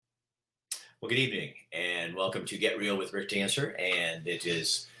Well, good evening and welcome to Get Real with Rick Dancer.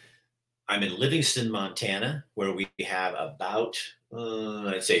 I'm in Livingston, Montana, where we have about,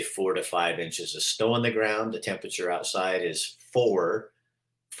 I'd say 4 to 5 inches of snow on the ground. The temperature outside is four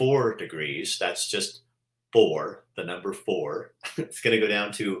degrees. That's just four, the number four. It's going to go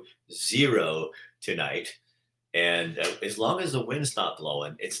down to zero tonight. And as long as the wind's not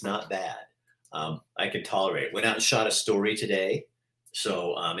blowing, it's not bad. I can tolerate it. Went out and shot a story today.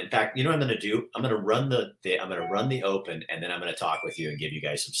 So, in fact, you know what I'm going to do? I'm going to run the open, and then I'm going to talk with you and give you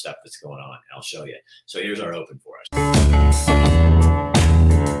guys some stuff that's going on. I'll show you. So here's our open for us.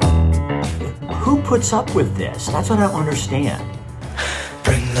 Who puts up with this? That's what I don't understand.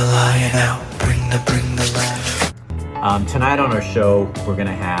 Bring the lion out. Bring the lion. Tonight on our show, we're going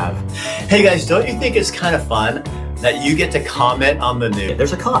to have. Hey guys, don't you think it's kind of fun that you get to comment on the news?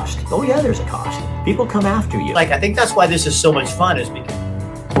 There's a cost. Oh yeah, there's a cost. People come after you. I think that's why this is so much fun, is because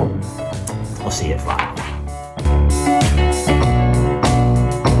we'll see you at 5.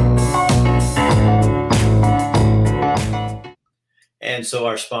 And so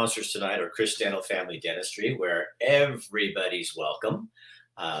our sponsors tonight are Chris Dental Family Dentistry, where everybody's welcome.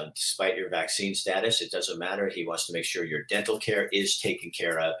 Despite your vaccine status, it doesn't matter. He wants to make sure your dental care is taken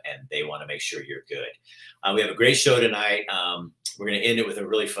care of, and they want to make sure you're good. We have a great show tonight. We're going to end it with a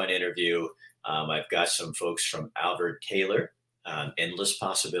really fun interview. I've got some folks from Albert Taylor, Endless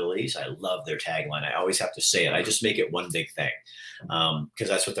Possibilities. I love their tagline. I always have to say it. I just make it one big thing because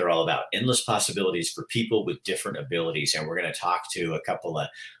that's what they're all about. Endless possibilities for people with different abilities. And we're going to talk to a couple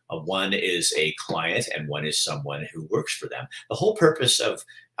of one is a client and one is someone who works for them. The whole purpose of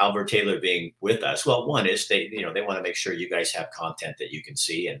Albert Taylor being with us, well, one is they want to make sure you guys have content that you can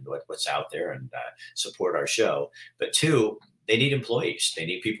see and what's out there and support our show. But two, they need employees. They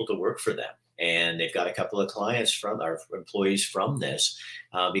need people to work for them. And they've got a couple of clients from our employees from this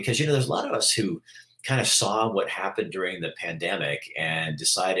because, there's a lot of us who kind of saw what happened during the pandemic and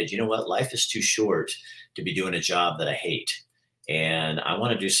decided, you know what, life is too short to be doing a job that I hate. And I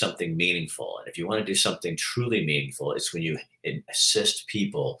want to do something meaningful. And if you want to do something truly meaningful, it's when you assist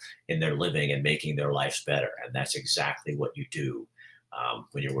people in their living and making their lives better. And that's exactly what you do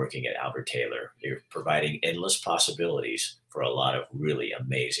when you're working at Albert Taylor. You're providing endless possibilities for a lot of really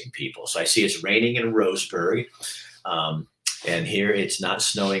amazing people. So I see it's raining in Roseburg. And here it's not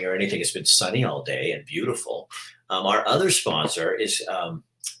snowing or anything. It's been sunny all day and beautiful. Our other sponsor is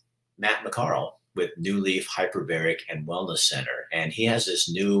Matt McCarl with New Leaf Hyperbaric and Wellness Center. And he has this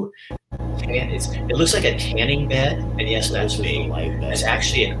new it looks like a tanning bed. And yes, that's me. It's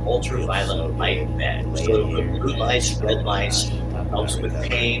actually an ultraviolet light bed. So blue lights, red lights, helps with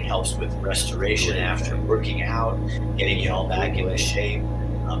pain, helps with restoration after working out, getting you all back into shape.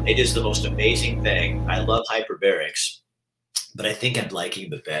 It is the most amazing thing. I love hyperbarics, but I think I'm liking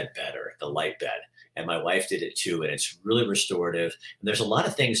the bed better, the light bed. And my wife did it too, and it's really restorative. And there's a lot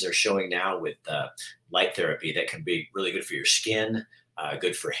of things they're showing now with light therapy that can be really good for your skin,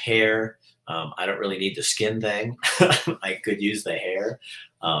 good for hair. I don't really need the skin thing. I could use the hair,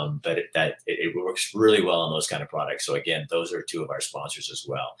 but it works really well on those kind of products. So again, those are two of our sponsors as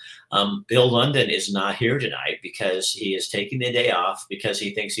well. Bill London is not here tonight because he is taking the day off because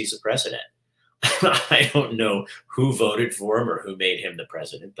he thinks he's the president. I don't know who voted for him or who made him the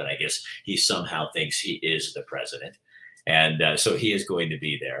president, but I guess he somehow thinks he is the president. And so he is going to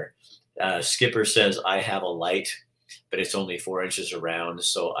be there. Skipper says, I have a light, but it's only 4 inches around,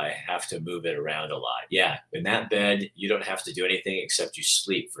 so I have to move it around a lot. Yeah, in that bed, you don't have to do anything except you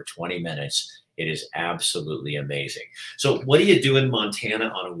sleep for 20 minutes. It is absolutely amazing. So what do you do in Montana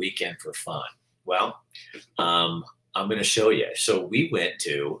on a weekend for fun? Well, I'm going to show you. So we went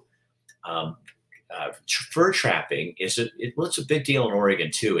to fur trapping. It's a big deal in Oregon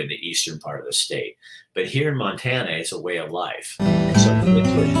too, in the eastern part of the state. But here in Montana, it's a way of life. And so we went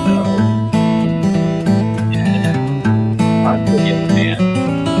to a show. I'll give you a man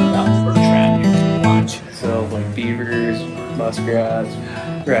about fur trapping. Watch. So like beavers, muskrats,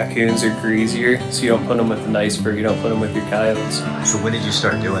 raccoons are greasier, so you don't put them with the nice fur, you don't put them with your coyotes. So when did you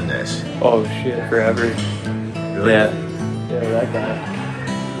start doing this? Oh shit, forever. Really? Yeah, that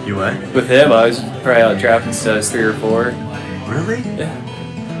guy. You what? With him, I was probably out trapping since I was 3 or 4. Really?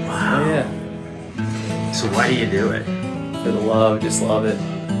 Yeah. Wow. Oh, yeah. So why do you do it? For the love, just love it.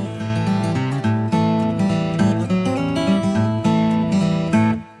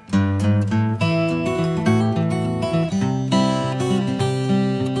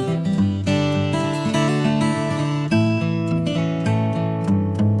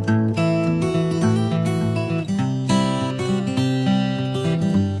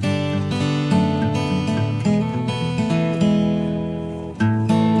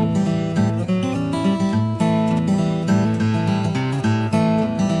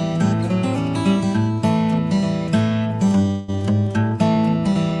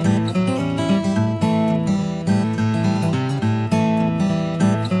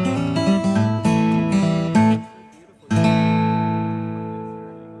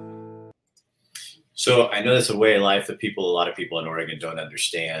 So I know that's a way of life that a lot of people in Oregon don't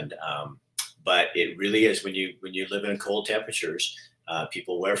understand. But it really is when you live in cold temperatures,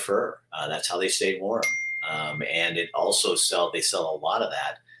 people wear fur. That's how they stay warm. And it also they sell a lot of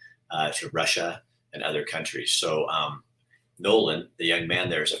that to Russia and other countries. So Nolan, the young man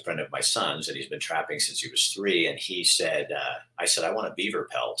there, is a friend of my son's, and he's been trapping since he was 3. And he said, I said, I want a beaver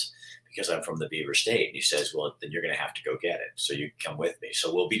pelt because I'm from the beaver state. And he says, well, then you're going to have to go get it. So you can come with me.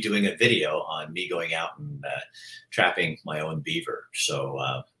 So we'll be doing a video on me going out and trapping my own beaver. So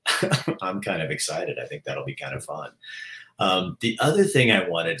I'm kind of excited. I think that'll be kind of fun. The other thing I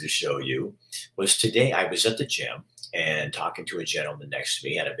wanted to show you was today I was at the gym and talking to a gentleman next to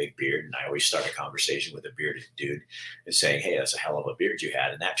me, had a big beard. And I always start a conversation with a bearded dude and saying, hey, that's a hell of a beard you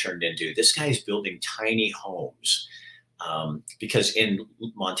had. And that turned into, this guy's building tiny homes. Because in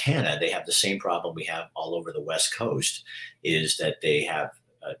Montana, they have the same problem we have all over the West Coast, is that they have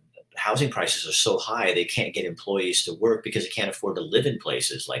housing prices are so high, they can't get employees to work because they can't afford to live in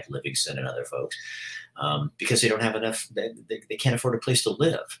places like Livingston and other folks, because they don't have enough, they can't afford a place to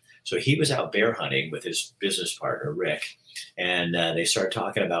live. So he was out bear hunting with his business partner, Rick, and they started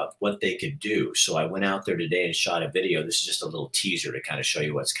talking about what they could do. So I went out there today and shot a video. This is just a little teaser to kind of show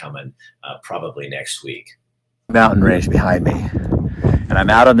you what's coming probably next week. Mountain range behind me, and I'm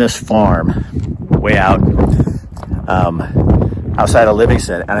out on this farm way out outside of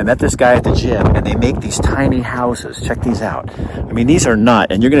Livingston, and I met this guy at the gym, and they make these tiny houses. Check these out. I mean, these are not,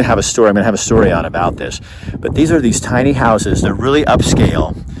 and you're going to have a story, I'm going to have a story on about this, but these are these tiny houses. They're really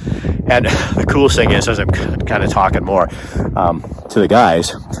upscale, and the coolest thing is, as I'm kind of talking more to the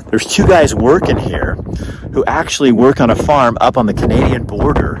guys, there's 2 guys working here who actually work on a farm up on the Canadian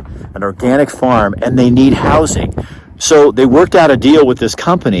border, an organic farm, and they need housing. So they worked out a deal with this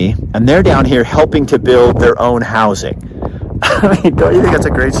company, and they're down here helping to build their own housing. I mean, don't you think that's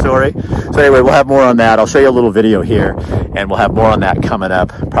a great story? So anyway, we'll have more on that. I'll show you a little video here, and we'll have more on that coming up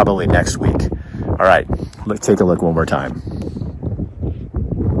probably next week. All right, let's take a look one more time.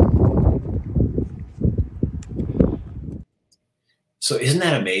 So isn't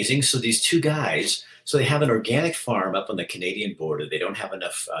that amazing? So these 2 guys, so they have an organic farm up on the Canadian border. They don't have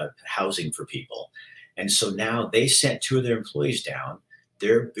enough housing for people. And so now they sent 2 of their employees down.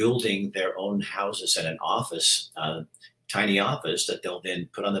 They're building their own houses and an office, tiny office that they'll then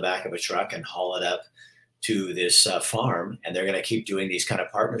put on the back of a truck and haul it up to this farm. And they're going to keep doing these kind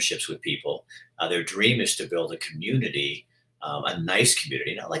of partnerships with people. Their dream is to build a community, a nice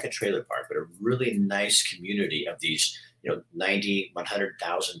community, not like a trailer park, but a really nice community of these, $90,000,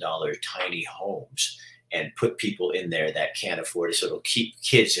 $100,000 tiny homes, and put people in there that can't afford it. So it'll keep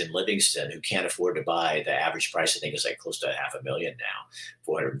kids in Livingston who can't afford to buy. The average price, I think, is like close to $500,000 now,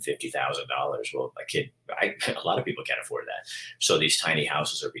 $450,000. Well, a lot of people can't afford that. So these tiny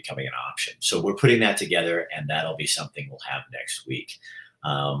houses are becoming an option. So we're putting that together, and that'll be something we'll have next week.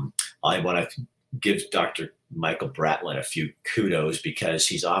 I want to give Dr. Michael Bratlin a few kudos because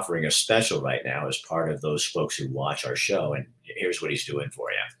he's offering a special right now as part of those folks who watch our show. And here's what he's doing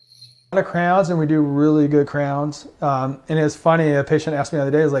for you. A lot of crowns, and we do really good crowns. And it's funny, a patient asked me the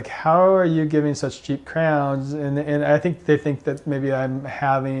other day, is like, how are you giving such cheap crowns? And I think they think that maybe I'm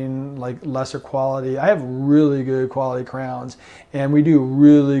having like lesser quality. I have really good quality crowns, and we do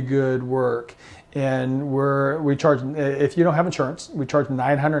really good work. And we charge, if you don't have insurance, we charge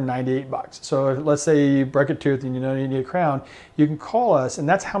 $998. So if, let's say you break a tooth and you know you need a crown, you can call us, and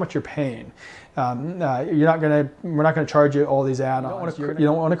that's how much you're paying. We're not gonna charge you all these add-ons. You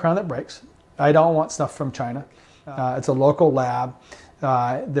don't want a crown that breaks. I don't want stuff from China. It's a local lab.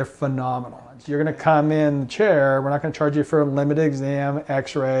 They're phenomenal. You're gonna come in the chair. We're not gonna charge you for a limited exam,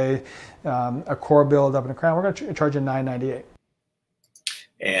 X-ray, a core build-up, and a crown. We're gonna charge you $998.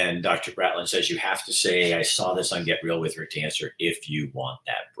 And Dr. Bratlin says you have to say, I saw this on Get Real with Rick to answer if you want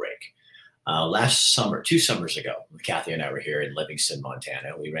that break. Last summer, 2 summers ago, Kathy and I were here in Livingston,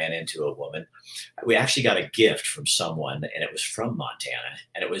 Montana. We ran into a woman. We actually got a gift from someone, and it was from Montana,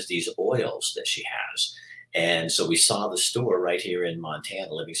 and it was these oils that she has. And so we saw the store right here in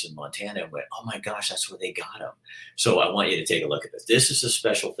Montana, Livingston, Montana, and went, oh my gosh, that's where they got them. So I want you to take a look at this. This is a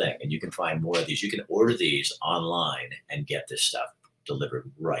special thing, and you can find more of these. You can order these online and get this stuff delivered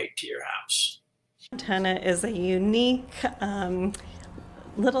right to your house. Montana is a unique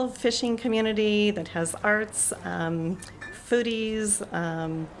little fishing community that has arts, foodies.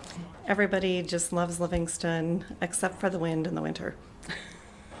 Everybody just loves Livingston except for the wind in the winter.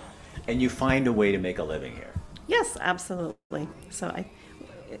 And you find a way to make a living here. Yes, absolutely. So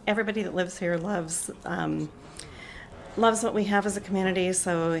everybody that lives here loves what we have as a community,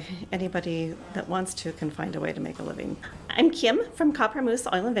 so anybody that wants to can find a way to make a living. I'm Kim from Copper Moose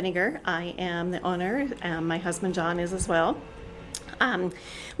Oil and Vinegar. I am the owner. My husband John is as well.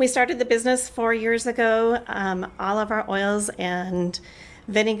 We started the business 4 years ago. All of our oils and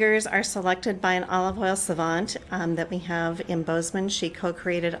vinegars are selected by an olive oil savant that we have in Bozeman. She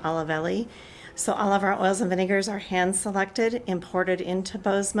co-created Olivelli. So all of our oils and vinegars are hand selected, imported into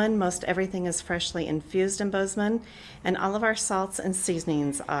Bozeman. Most everything is freshly infused in Bozeman. And all of our salts and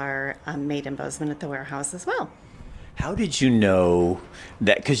seasonings are made in Bozeman at the warehouse as well. How did you know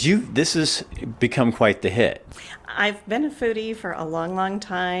that? Because this has become quite the hit. I've been a foodie for a long, long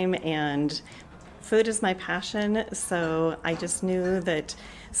time, and food is my passion. So I just knew that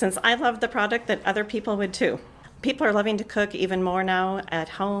since I loved the product, that other people would too. People are loving to cook even more now at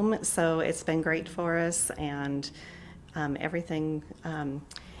home, so it's been great for us, and everything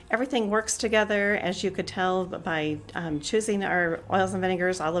works together, as you could tell by choosing our oils and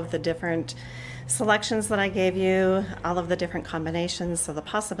vinegars, all of the different selections that I gave you, all of the different combinations, so the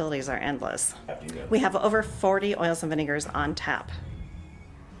possibilities are endless. We have over 40 oils and vinegars on tap.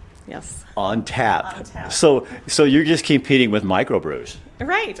 Yes. On tap. On tap. So you're just competing with microbrews.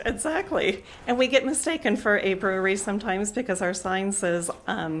 Right, exactly. And we get mistaken for a brewery sometimes because our sign says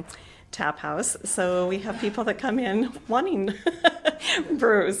tap house. So we have people that come in wanting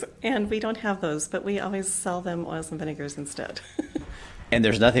brews, and we don't have those, but we always sell them oils and vinegars instead. And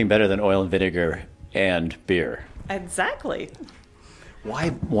there's nothing better than oil and vinegar and beer. Exactly.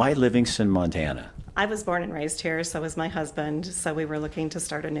 Why Livingston, Montana? I was born and raised here, so was my husband. So we were looking to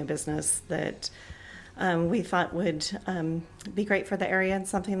start a new business that we thought would be great for the area and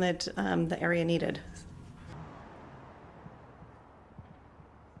something that the area needed.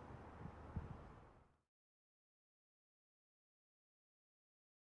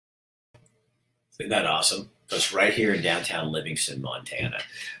 Isn't that awesome? It's right here in downtown Livingston, Montana.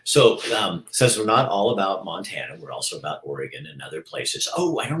 So since we're not all about Montana, we're also about Oregon and other places.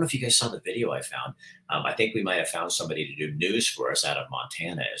 Oh, I don't know if you guys saw the video I found. I think we might have found somebody to do news for us out of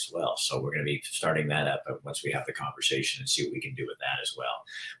Montana as well. So we're going to be starting that up once we have the conversation and see what we can do with that as well.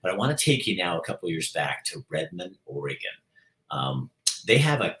 But I want to take you now a couple years back to Redmond, Oregon. They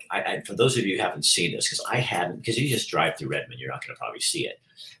have for those of you who haven't seen this, because I hadn't, because you just drive through Redmond, you're not going to probably see it.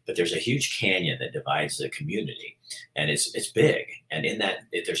 But there's a huge canyon that divides the community, and it's big. And in that,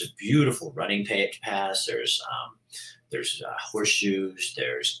 there's a beautiful running pass. There's horseshoes.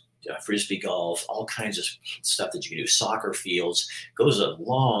 There's frisbee golf, all kinds of stuff that you can do. Soccer fields. Goes a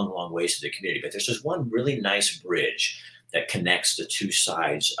long, long ways to the community. But there's this one really nice bridge that connects the two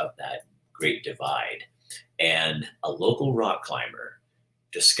sides of that great divide. And a local rock climber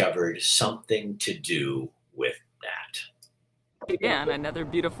discovered something to do with that. Again, another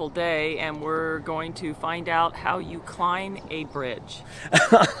beautiful day, and we're going to find out how you climb a bridge.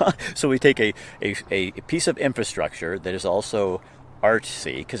 So we take a piece of infrastructure that is also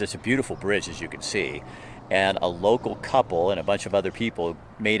artsy, because it's a beautiful bridge, as you can see, and a local couple and a bunch of other people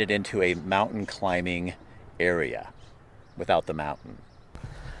made it into a mountain climbing area without the mountain.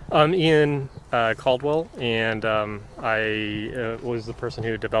 I'm Ian Caldwell, and I was the person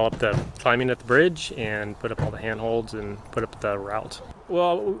who developed the climbing at the bridge and put up all the handholds and put up the route.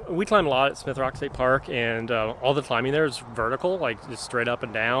 Well, we climb a lot at Smith Rock State Park, and all the climbing there is vertical, like just straight up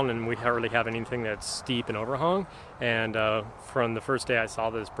and down, and we hardly have anything that's steep and overhung. And from the first day I saw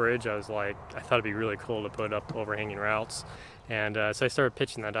this bridge, I thought it'd be really cool to put up overhanging routes. And so I started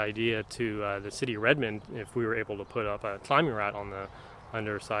pitching that idea to the city of Redmond if we were able to put up a climbing route on the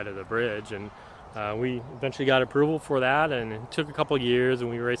underside of the bridge, and we eventually got approval for that, and it took a couple of years, and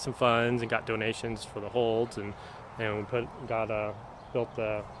we raised some funds and got donations for the holds, and we built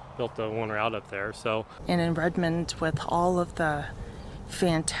the one route up there. So, and in Redmond, with all of the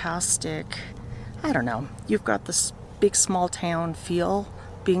fantastic, I don't know, you've got this big small town feel,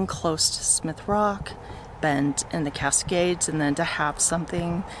 being close to Smith Rock, Bend, and the Cascades, and then to have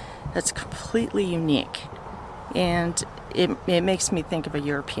something that's completely unique. And it makes me think of a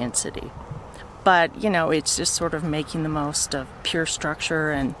European city. But, it's just sort of making the most of pure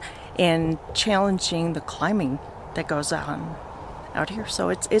structure and challenging the climbing that goes on out here. So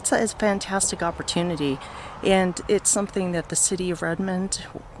it's a fantastic opportunity. And it's something that the city of Redmond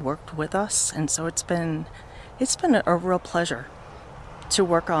worked with us. And so it's been a real pleasure to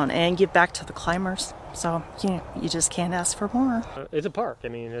work on and give back to the climbers. So, you just can't ask for more. It's a park. I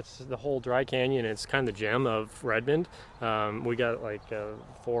mean, it's the whole Dry Canyon. It's kind of the gem of Redmond. We got like a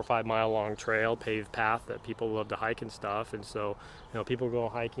 4 or 5 mile long trail, paved path that people love to hike and stuff. And so, people go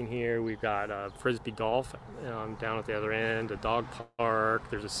hiking here. We've got frisbee golf down at the other end, a dog park.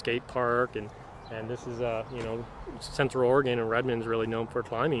 There's a skate park, and And this is, Central Oregon and Redmond's really known for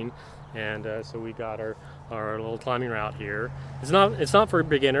climbing. And so we got our little climbing route here. It's not for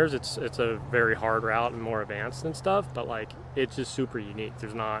beginners. It's a very hard route and more advanced and stuff. But like, it's just super unique.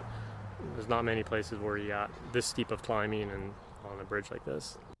 There's not many places where you got this steep of climbing and on a bridge like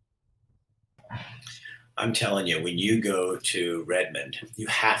this. I'm telling you, when you go to Redmond, you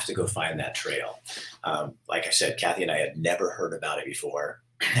have to go find that trail. Like I said, Kathy and I had never heard about it before,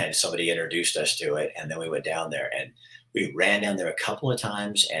 and somebody introduced us to it, and then we went down there, and we ran down there a couple of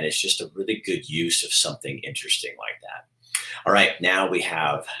times, and it's just a really good use of something interesting like that. All right, now we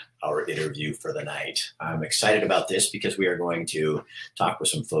have our interview for the night. I'm excited about this because we are going to talk with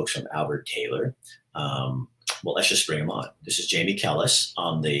some folks from Albert Taylor. Well, let's just bring them on. This is Jamie Kellis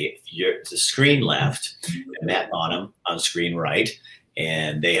on the screen left, and Matt Bonham on screen right.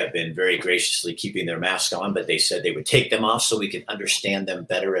 And they have been very graciously keeping their masks on, but they said they would take them off so we can understand them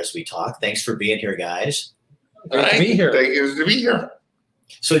better as we talk. Thanks for being here, guys. Great to be here. Thank you to be here.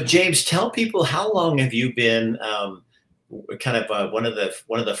 So, James, tell people, how long have you been one of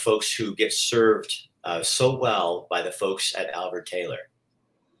the folks who gets served so well by the folks at Albert Taylor?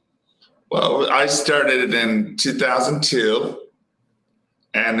 Well, I started in 2002,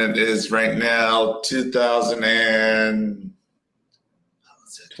 and it is right now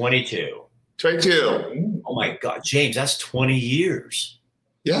 2022. 22. Oh my God, James, that's 20 years.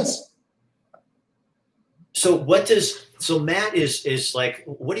 Yes. So Matt is like,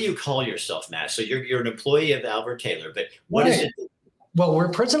 what do you call yourself, Matt? So you're an employee of Albert Taylor, but what is it? Well, we're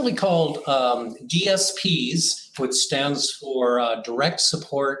presently called DSPs, which stands for Direct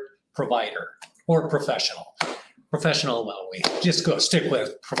Support Provider or Professional. Professional, well, we just stick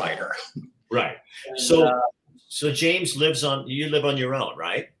with provider. Right. And, so James you live on your own,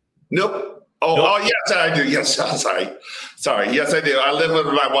 right? Nope. Oh, yes, I do. Yes, sorry. Yes, I do. I live with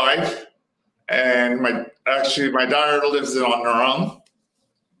my wife, and my daughter lives on her own.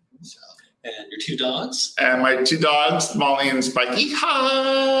 And your two dogs? And my two dogs, Molly and Spiky.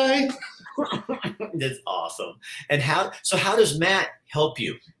 Hi. That's awesome. And how does Matt help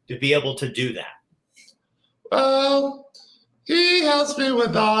you to be able to do that? Well, he helps me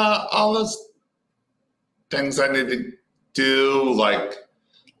with all those things I need to do, like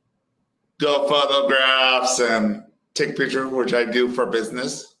go photographs and take pictures, which I do for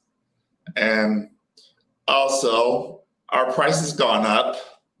business. And also, our price has gone up,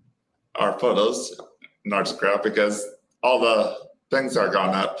 our photos and our photograph, because all the things are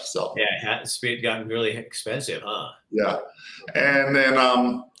gone up. So yeah, it's gotten really expensive, huh? Yeah. And then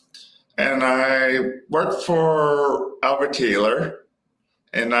and I work for Albert Taylor,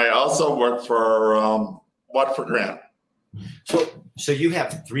 and I also work for Waterford Grant. So you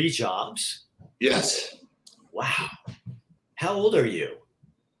have 3 jobs? Yes. Wow. How old are you?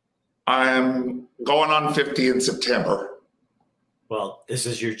 I'm going on 50 in September. Well, this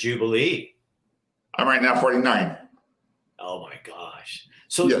is your Jubilee. I'm right now 49. Oh my gosh.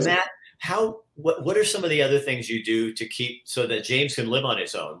 So yes. Matt, what are some of the other things you do to keep so that James can live on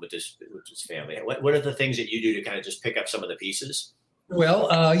his own with his family? What are the things that you do to kind of just pick up some of the pieces? Well,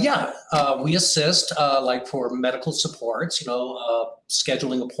 we assist like for medical supports,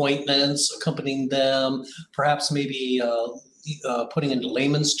 scheduling appointments, accompanying them, perhaps maybe putting into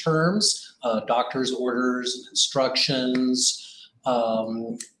layman's terms, doctor's orders, instructions,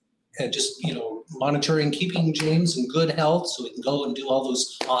 and just, monitoring, keeping James in good health so he can go and do all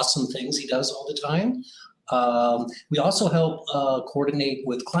those awesome things he does all the time. We also help coordinate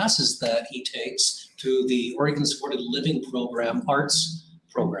with classes that he takes through the Oregon Supported Living Program, Arts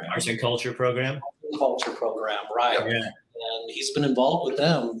and Culture Program? Culture Program, right. Yeah. And he's been involved with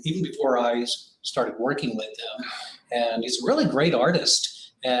them even before I started working with them. And he's a really great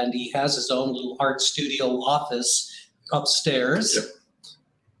artist. And he has his own little art studio office upstairs. Yep.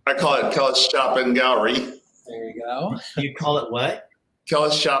 I call it Kellis Shop and Gallery. There you go. You call it what?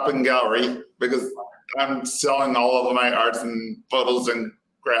 Kellis Shop and Gallery, because I'm selling all of my arts and photos and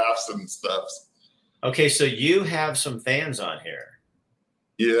graphs and stuff. Okay, so you have some fans on here.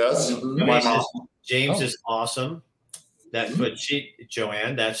 Yes. Mm-hmm. My mom. James is awesome. But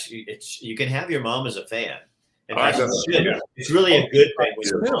Joanne, you can have your mom as a fan. And it's really a good thing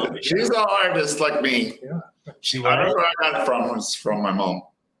with your mom. She's an artist like me. Yeah. I don't know where I got it from. It's from my mom.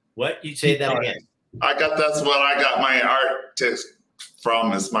 What? You say that again? That's what I got my art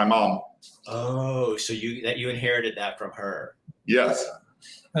from, is my mom. Oh, so you inherited that from her. Yes.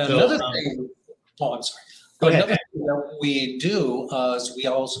 Another thing. Oh, I'm sorry. Another thing that we do is we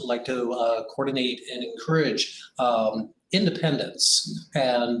also like to coordinate and encourage independence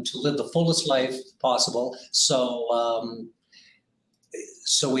and to live the fullest life possible. So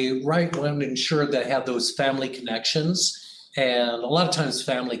So we want to ensure that have those family connections, and a lot of times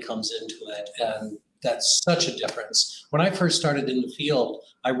family comes into it, and that's such a difference. When I first started in the field,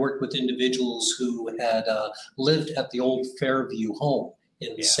 I worked with individuals who had lived at the old Fairview home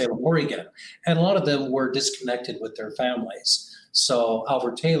in Salem, Oregon, and a lot of them were disconnected with their families. So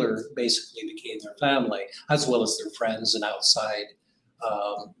Albert Taylor basically became their family, as well as their friends and outside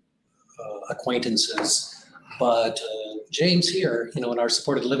acquaintances. But James here, in our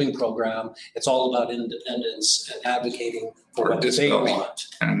supported living program, it's all about independence and advocating for what they want.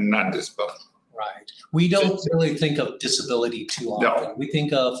 And not disability. Right. We don't really think of disability too often. No. We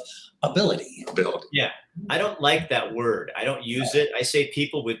think of ability. Yeah. I don't like that word. I don't use it. I say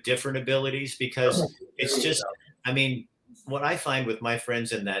people with different abilities because it's just, I mean, what I find with my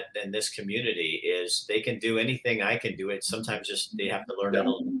friends in this community is they can do anything I can do it. Sometimes just they have to learn it a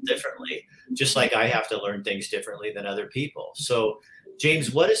little differently, just like I have to learn things differently than other people. So,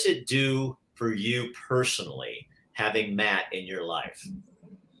 James, what does it do for you personally having Matt in your life?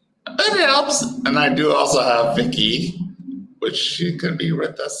 It helps, and I do also have Vicky, which she can be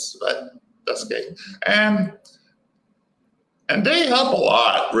with us, but that's okay. And they help a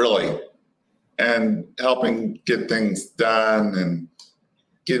lot, really. And helping get things done and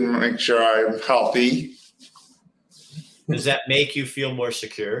make sure I'm healthy. Does that make you feel more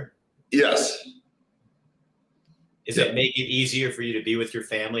secure? Yes. Does it make it easier for you to be with your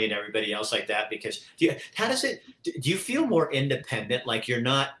family and everybody else like that? Because do you feel more independent? Like you're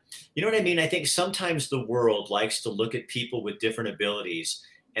not, you know what I mean? I think sometimes the world likes to look at people with different abilities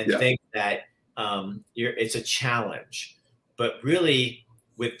and think that it's a challenge, but really,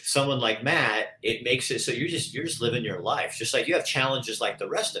 with someone like Matt, it makes it so you're just living your life. Just like you have challenges like the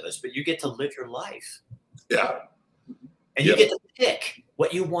rest of us, but you get to live your life. Yeah. And you get to pick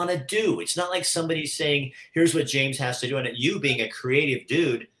what you want to do. It's not like somebody's saying, here's what James has to do. And you being a creative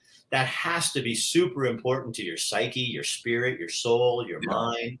dude, that has to be super important to your psyche, your spirit, your soul, your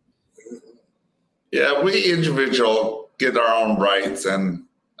mind. Yeah, we individuals get our own rights and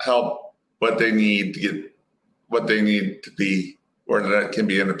help what they need to get what they need to be, or that can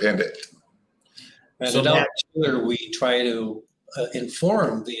be independent. And so at Taylor, we try to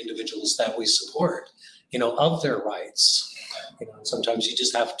inform the individuals that we support, of their rights. Sometimes you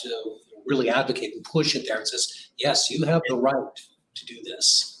just have to really advocate and push it there and says, yes, you have the right to do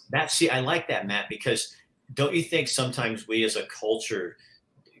this. I like that, Matt, because don't you think sometimes we as a culture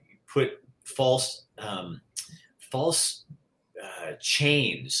put false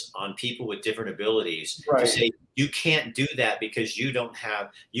chains on people with different abilities to say you can't do that because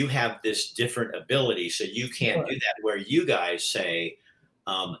you have this different ability, so you can't do that, where you guys say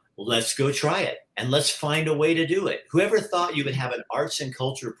let's go try it and let's find a way to do it. Whoever thought you would have an arts and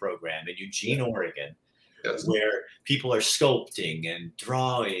culture program in Eugene, Oregon, where people are sculpting and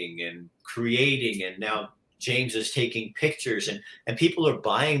drawing and creating, and now James is taking pictures and people are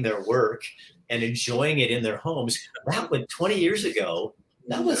buying their work and enjoying it in their homes. That was 20 years ago.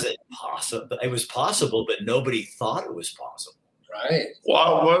 That wasn't possible. It was possible, but nobody thought it was possible. Right.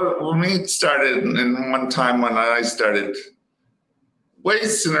 Well, when we started, and one time when I started, way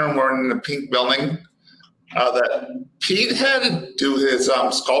sooner, we're in the Pink Building, that Pete had to do his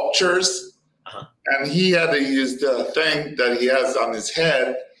sculptures, and he had to use the thing that he has on his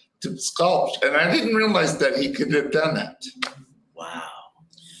head to sculpt. And I didn't realize that he could have done that. Wow.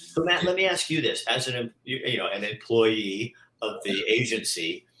 So Matt, let me ask you this: as an employee of the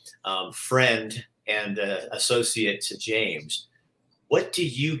agency, friend and associate to James, what do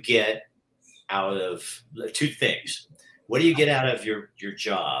you get out of two things? What do you get out of your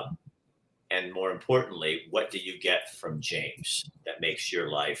job, and more importantly, what do you get from James that makes your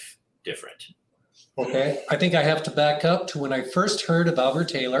life different? Okay, I think I have to back up to when I first heard of Albert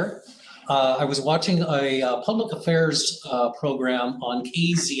Taylor. I was watching a public affairs program on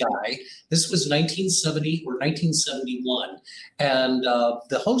KZI. This was 1970 or 1971. And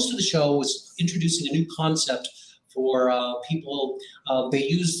the host of the show was introducing a new concept for people. They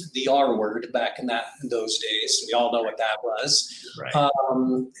used the R word back in those days. We all know what that was.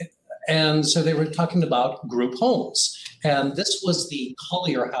 Right. And so they were talking about group homes. And this was the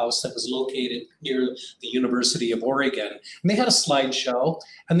Collier House that was located near the University of Oregon. And they had a slideshow,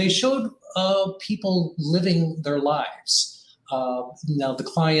 and they showed people living their lives. Now, the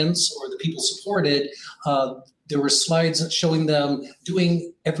clients or the people supported, there were slides showing them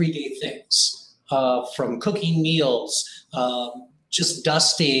doing everyday things, from cooking meals, just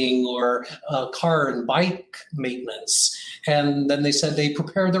dusting or car and bike maintenance. And then they said they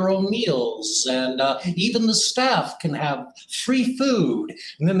prepare their own meals, and even the staff can have free food.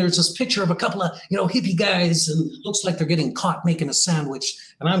 And then there's this picture of a couple of, hippie guys, and looks like they're getting caught making a sandwich.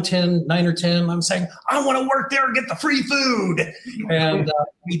 And I'm 9 or 10. I'm saying, I want to work there and get the free food. And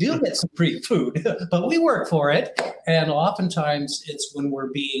we do get some free food, but we work for it. And oftentimes it's when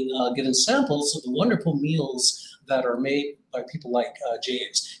we're being given samples of the wonderful meals that are made by people like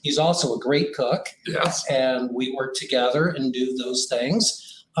James. He's also a great cook. Yes. And we work together and do those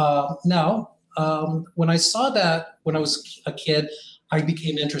things. Now, when I saw that when I was a kid, I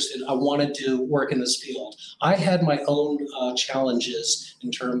became interested. I wanted to work in this field. I had my own challenges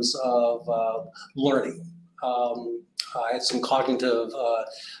in terms of learning. I had some cognitive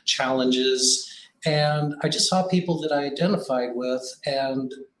challenges, and I just saw people that I identified with, and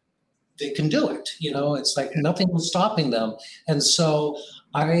they can do it. It's like nothing was stopping them. And so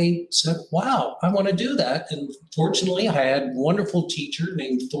I said, wow, I want to do that. And fortunately, I had a wonderful teacher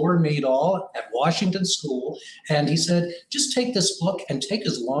named Thor Maydall at Washington School. And he said, just take this book and take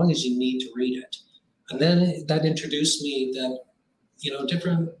as long as you need to read it. And then that introduced me that,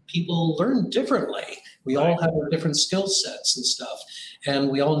 different people learn differently. We all have our different skill sets and stuff. And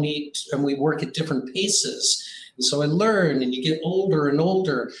we all we work at different paces. And so I learned, and you get older and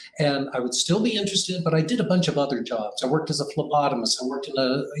older, and I would still be interested, but I did a bunch of other jobs. I worked as a phlebotomist. I worked in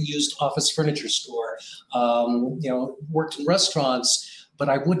a used office furniture store, worked in restaurants, but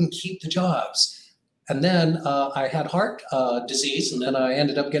I wouldn't keep the jobs. And then I had heart disease, and then I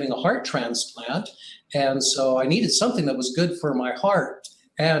ended up getting a heart transplant. And so I needed something that was good for my heart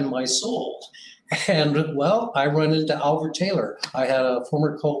and my soul. And well, I run into Albert Taylor. I had a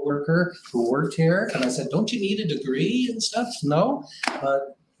former co-worker who worked here, and I said, don't you need a degree and stuff? No,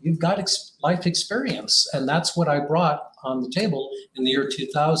 but you've got life experience. And that's what I brought on the table in the year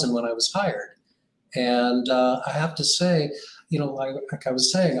 2000 when I was hired. And I have to say, like I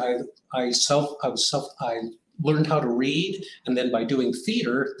was saying, I learned how to read, and then by doing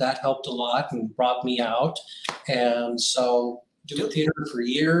theater, that helped a lot and brought me out. And so doing theater for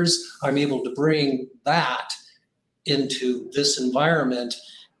years, I'm able to bring that into this environment.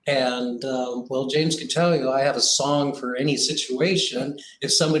 And James can tell you, I have a song for any situation.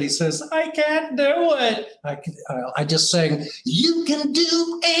 If somebody says, I can't do it, I just sing, you can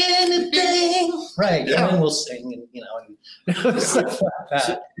do anything. Right. Yeah. And then we'll sing, and stuff like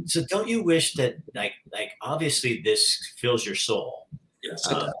that. So don't you wish that, like obviously this fills your soul? Yes,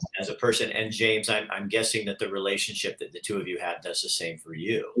 as a person. And James, I'm guessing that the relationship that the two of you have does the same for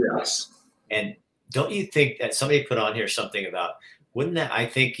you. Yes. And don't you think that somebody put on here something about, wouldn't that, I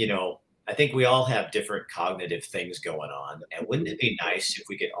think we all have different cognitive things going on. And wouldn't it be nice if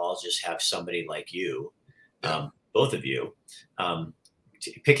we could all just have somebody like you, both of you,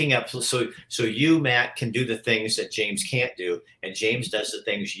 picking up. So you, Matt, can do the things that James can't do, and James does the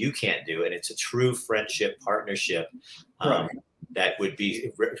things you can't do. And it's a true friendship, partnership. Right. That would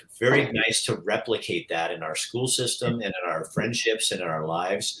be very nice to replicate that in our school system and in our friendships and in our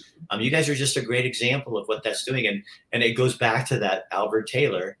lives. You guys are just a great example of what that's doing. And it goes back to that Albert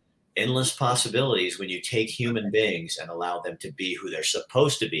Taylor, endless possibilities when you take human beings and allow them to be who they're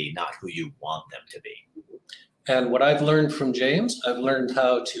supposed to be, not who you want them to be. And what I've learned from James, I've learned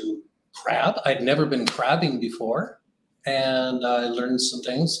how to crab. I'd never been crabbing before. And I learned some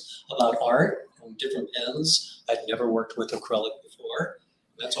things about art and different pens. I'd never worked with acrylic before.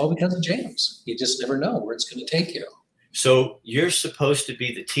 That's all because of James. You just never know where it's going to take you. So you're supposed to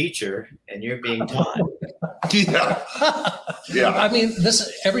be the teacher, and you're being taught. Yeah. I mean,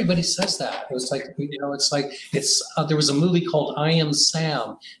 everybody says that. It was like, there was a movie called I Am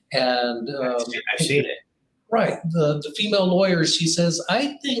Sam, and I've seen it. Right. The female lawyer, she says,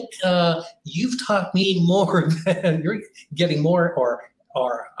 I think you've taught me more than you're getting more, or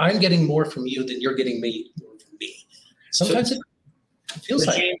I'm getting more from you than you're getting more from me. Sometimes it feels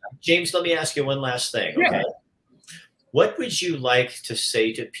like. James, let me ask you one last thing. Okay. Yeah. What would you like to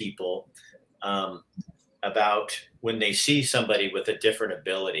say to people about when they see somebody with a different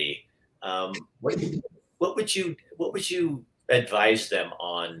ability? What would you advise them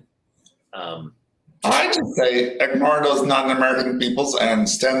on? I just say ignore those non-American peoples and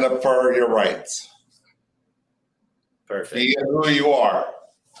stand up for your rights. Perfect. Be who you are.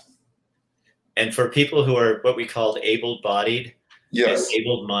 And for people who are what we call able-bodied, yes, and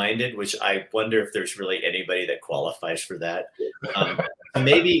able-minded, which I wonder if there's really anybody that qualifies for that.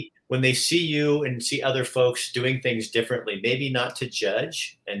 Maybe when they see you and see other folks doing things differently, maybe not to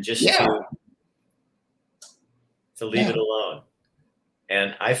judge and just to leave it alone.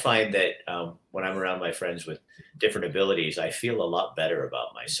 And I find that when I'm around my friends with different abilities, I feel a lot better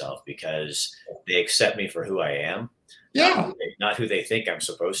about myself because they accept me for who I am, Yeah. not who they think I'm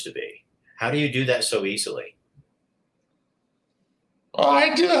supposed to be. How do you do that so easily? Well,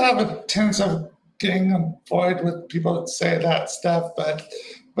 I do have a tendency of getting annoyed with people that say that stuff,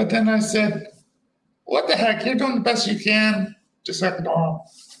 but then I said, what the heck? You're doing the best you can. Just ignore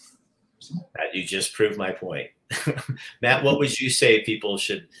them. You just proved my point. Matt, what would you say people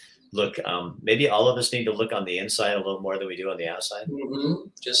should look? Maybe all of us need to look on the inside a little more than we do on the outside. Mm-hmm.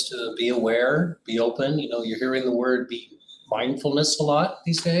 Just to be aware, be open. You're hearing the word be mindfulness a lot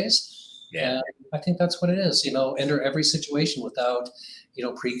these days. Yeah. And I think that's what it is. Enter every situation without,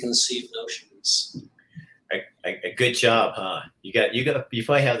 preconceived notions. A good job, huh? You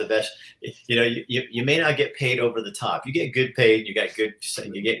probably have the best. You may not get paid over the top. You get good paid. You get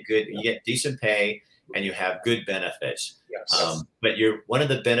decent pay, and you have good benefits. Yes. But one of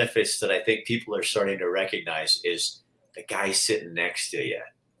the benefits that I think people are starting to recognize is the guy sitting next to you.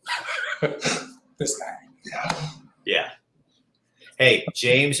 This guy. Yeah. Yeah. Hey,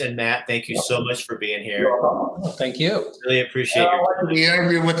 James and Matt, thank you so much for being here. Thank you. Really appreciate I'd your like to be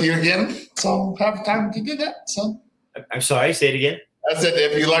interviewed with you again, so have time to do that. So I'm sorry, say it again. I said,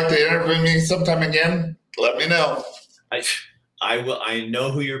 if you'd like to interview me sometime again, let me know. I will. I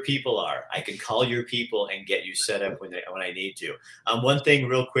know who your people are. I can call your people and get you set up when I need to. One thing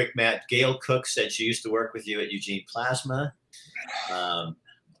real quick, Matt, Gail Cook said she used to work with you at Eugene Plasma.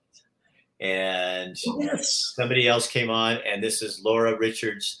 And somebody else came on, and this is Laura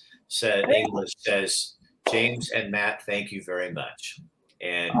Richards English says, James and Matt, thank you very much.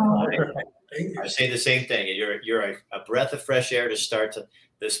 And I say the same thing. You're a breath of fresh air to start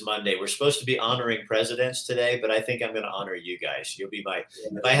this Monday. We're supposed to be honoring presidents today, but I think I'm going to honor you guys. You'll be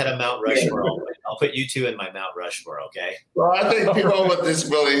if I had a Mount Rushmore, I'll put you two in my Mount Rushmore, okay? Well, I think people with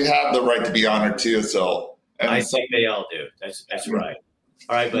disabilities have the right to be honored too. So I think they all do. That's right.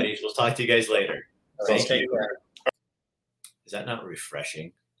 All right, buddies. We'll talk to you guys later. Thank you. Is that not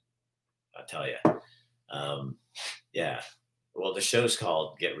refreshing? I'll tell you. Yeah. Well, the show's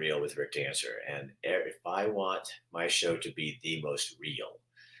called Get Real with Rick Dancer. And if I want my show to be the most real,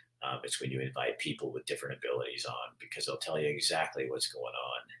 it's when you invite people with different abilities on, because they'll tell you exactly what's going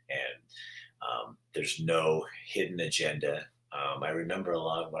on. And there's no hidden agenda. I remember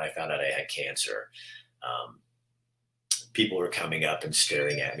when I found out I had cancer, people were coming up and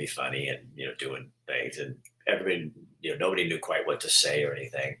staring at me funny and, doing things, and everybody, nobody knew quite what to say or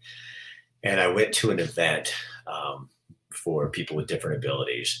anything. And I went to an event for people with different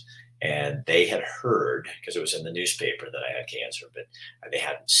abilities, and they had heard, because it was in the newspaper, that I had cancer, but they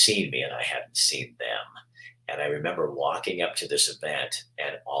hadn't seen me and I hadn't seen them. And I remember walking up to this event,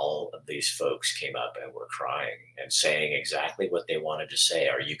 and all of these folks came up and were crying and saying exactly what they wanted to say.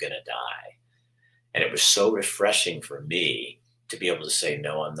 Are you going to die? And it was so refreshing for me to be able to say,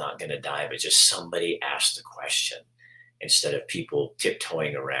 no, I'm not going to die, but just somebody asked the question instead of people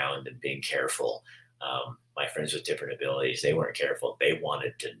tiptoeing around and being careful. My friends with different abilities, they weren't careful. They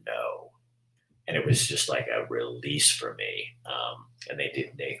wanted to know. And it was just like a release for me. And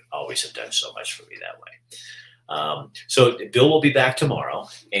they always have done so much for me that way. So Bill will be back tomorrow,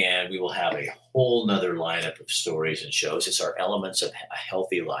 and we will have a whole nother lineup of stories and shows. It's our Elements of a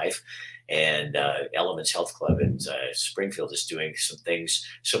Healthy Life. And Elements Health Club in Springfield is doing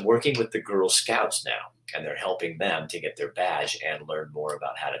some working with the Girl Scouts now, and they're helping them to get their badge and learn more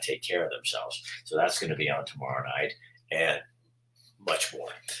about how to take care of themselves. So that's going to be on tomorrow night, and much more.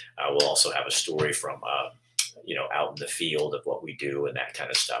 We'll also have a story from, out in the field of what we do and that kind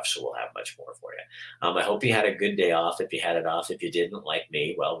of stuff. So we'll have much more for you. I hope you had a good day off. If you had it off, if you didn't, like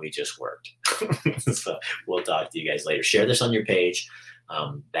me, well, we just worked. So we'll talk to you guys later. Share this on your page.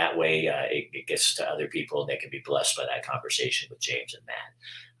 That way it gets to other people, and they can be blessed by that conversation with James and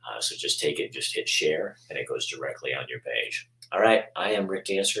Matt. So just take it, just hit share, and it goes directly on your page. All right. I am Rick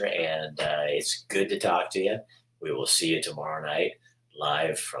Dancer, and it's good to talk to you. We will see you tomorrow night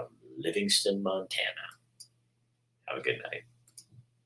live from Livingston, Montana. Have a good night.